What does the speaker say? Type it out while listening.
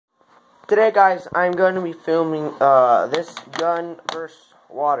Today, guys, I'm going to be filming this Gun vs.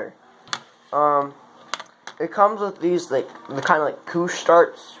 Water. It comes with these the kind of like koosh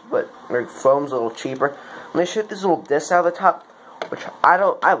starts, but their foam's a little cheaper. And they shoot these little discs out of the top, which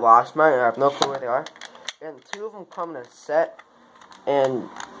I lost mine. I have no clue where they are. And two of them come in a set, and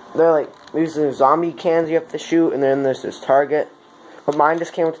they're like these are zombie cans you have to shoot, and then there's this target. But mine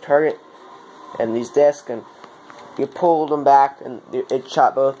just came with the target and these discs, and you pulled them back, and it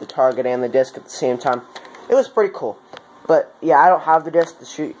shot both the target and the disc at the same time. It was pretty cool. But yeah, I don't have the disc to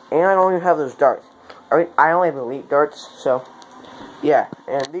shoot, and I don't even have those darts. I only have elite darts, so yeah.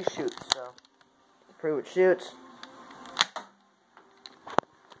 And these shoot, so prove it shoots.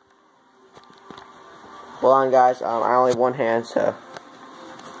 Hold on, guys. I only have one hand, so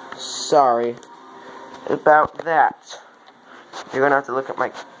sorry about that. You're gonna have to look at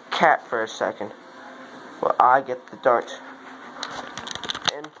my cat for a second while I get the dart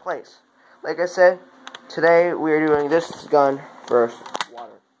in place. Like I said, today we are doing this gun versus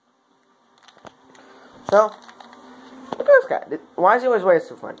water. So, look at this guy. Why is he always waiting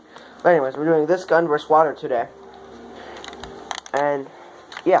so fun? But anyways, we're doing this gun versus water today. And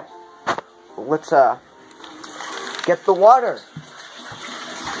yeah, let's get the water.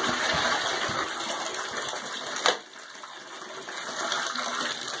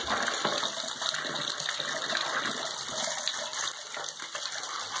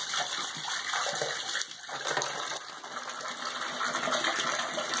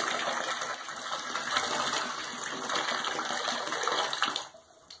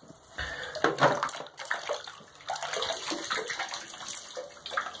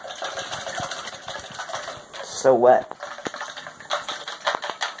 So wet.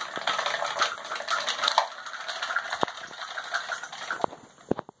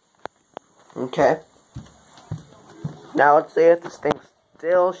 Okay. Now let's see if this thing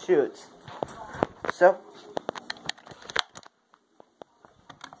still shoots. So,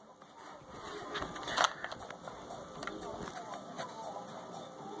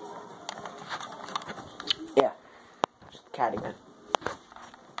 yeah, just cat again.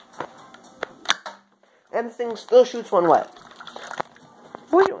 And the thing still shoots when wet.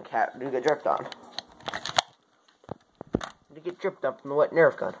 What are you doing, cat? Do you get dripped on? You get dripped up from the wet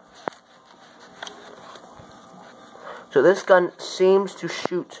Nerf gun. So this gun seems to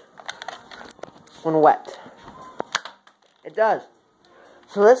shoot when wet. It does.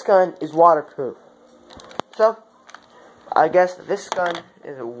 So this gun is waterproof. So, I guess this gun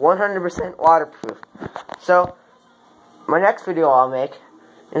is 100% waterproof. So, my next video I'll make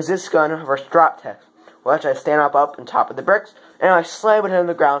is this gun versus drop test. Watch, I stand up on top of the bricks, and I slam it into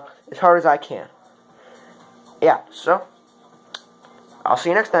the ground as hard as I can. Yeah, so, I'll see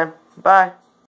you next time. Bye.